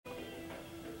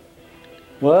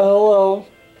Well, hello.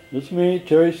 It's me,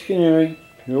 Terry Sknary.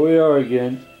 Here we are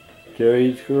again.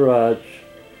 Terry's Garage.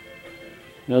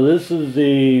 Now this is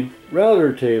the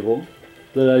router table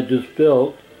that I just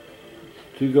built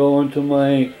to go into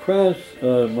my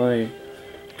my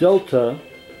Delta,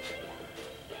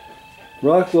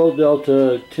 Rockwell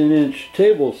Delta 10-inch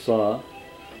table saw.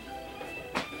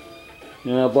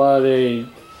 And I bought a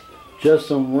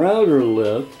JessEm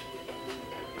Rout-r-Lift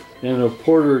and a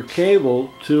Porter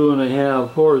cable, 2.5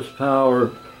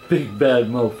 horsepower, big bad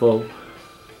mofo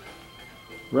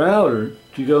router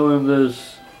to go in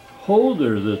this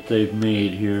holder that they've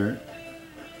made here.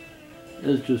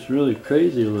 It's just really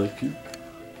crazy looking.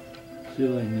 See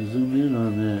if I can zoom in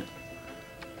on that.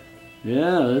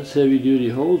 Yeah, that's heavy duty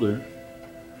holder.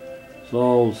 It's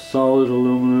all solid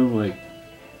aluminum, like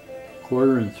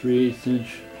 1/4 and 3/8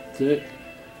 inch thick.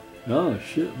 Oh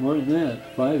shit, more than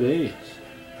that, 5/8.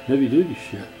 Heavy duty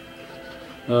shit.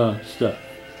 Stuff.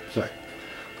 Sorry.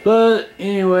 But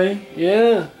anyway,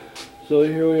 yeah. So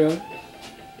here we are.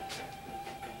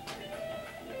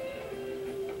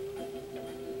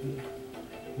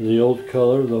 The old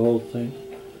color, the whole thing.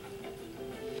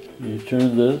 You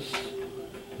turn this,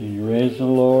 and you raise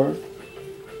and lower.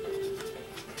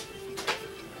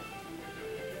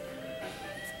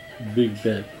 Big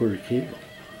bad Porter cable.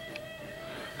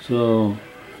 So,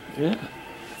 yeah.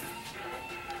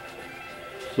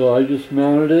 So I just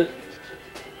mounted it.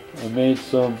 I made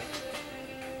some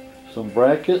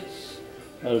brackets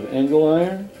out of angle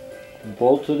iron and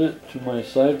bolted it to my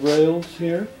side rails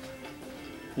here,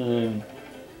 and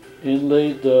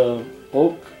inlaid the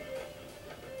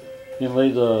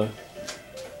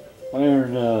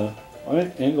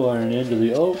angle iron into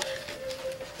the oak,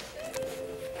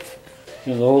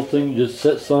 and the whole thing just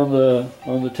sits on the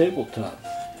tabletop.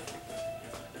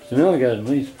 So now I got a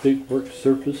nice big work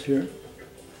surface here.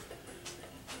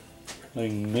 I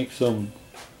can make some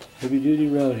heavy duty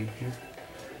routing here.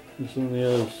 And some of the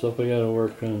other stuff I gotta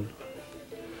work on.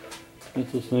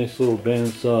 Got this nice little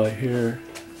bandsaw here.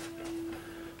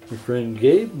 My friend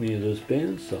gave me this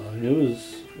bandsaw, and it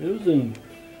was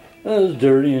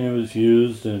dirty and it was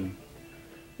used, and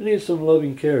it needs some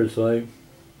loving care, so I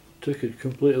took it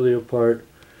completely apart,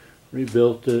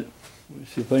 rebuilt it. Let me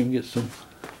see if I can get some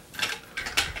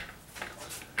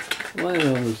light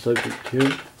on the subject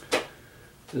here.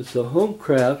 It's a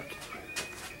Homecraft,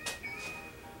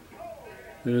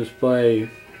 and it's by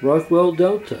Rockwell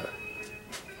Delta,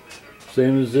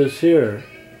 same as this here.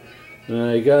 And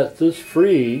I got this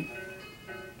free.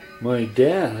 My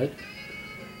dad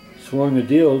swung a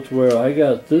deal to where I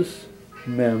got this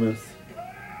mammoth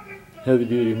heavy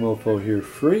duty mofo here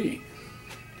free.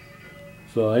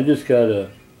 So I just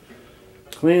gotta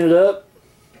clean it up.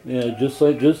 Yeah, that's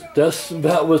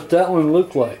about what that one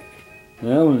looked like.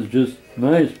 That one's just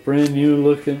nice, brand new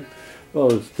looking.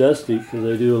 Well, it's dusty because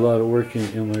I do a lot of work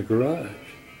in my garage.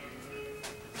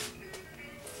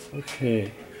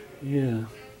 Okay, yeah.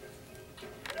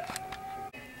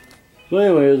 So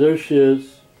anyway, there she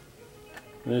is.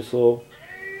 Nice little,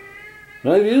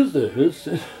 and I've used it. It's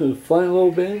a fine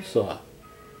little bandsaw.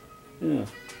 Yeah.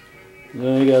 And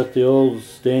then I got the old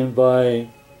standby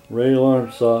rail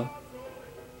arm saw.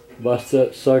 Bought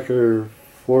that sucker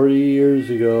 40 years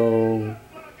ago.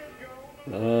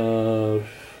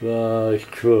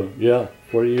 Yeah,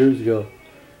 40 years ago.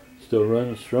 Still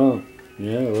running strong.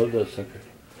 Yeah, I love that sucker.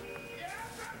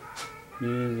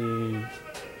 And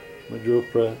my drill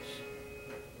press.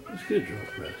 It's a good drill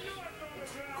press.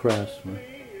 Craftsman.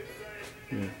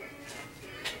 Yeah.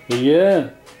 But yeah.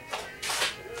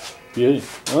 Beauty.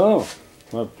 Oh,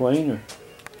 my planer.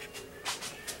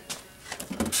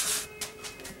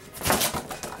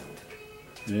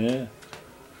 Yeah.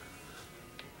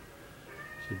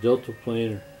 It's a Delta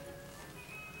planer.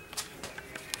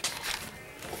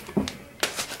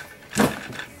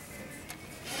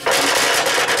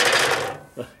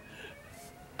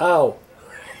 Ow!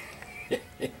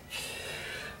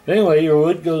 Anyway, your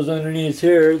wood goes underneath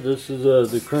here. This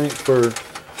is the crank for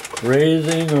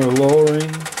raising or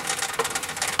lowering.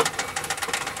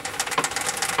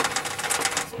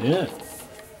 Yeah.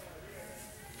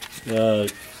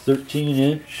 13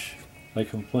 inch. I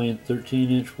complained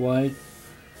 13 inch wide.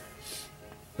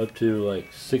 Up to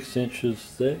like 6 inches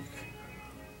thick.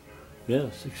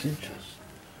 Yeah, 6 inches.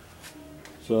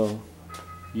 So,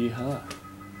 yeehaw.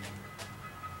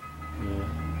 Yeah.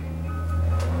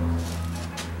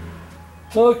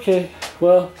 Okay,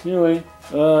 well, anyway,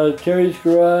 Terry's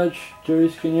Garage, Terry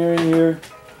Sknary here.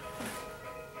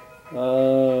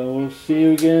 We'll see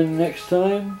you again next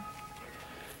time.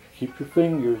 Keep your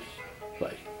fingers.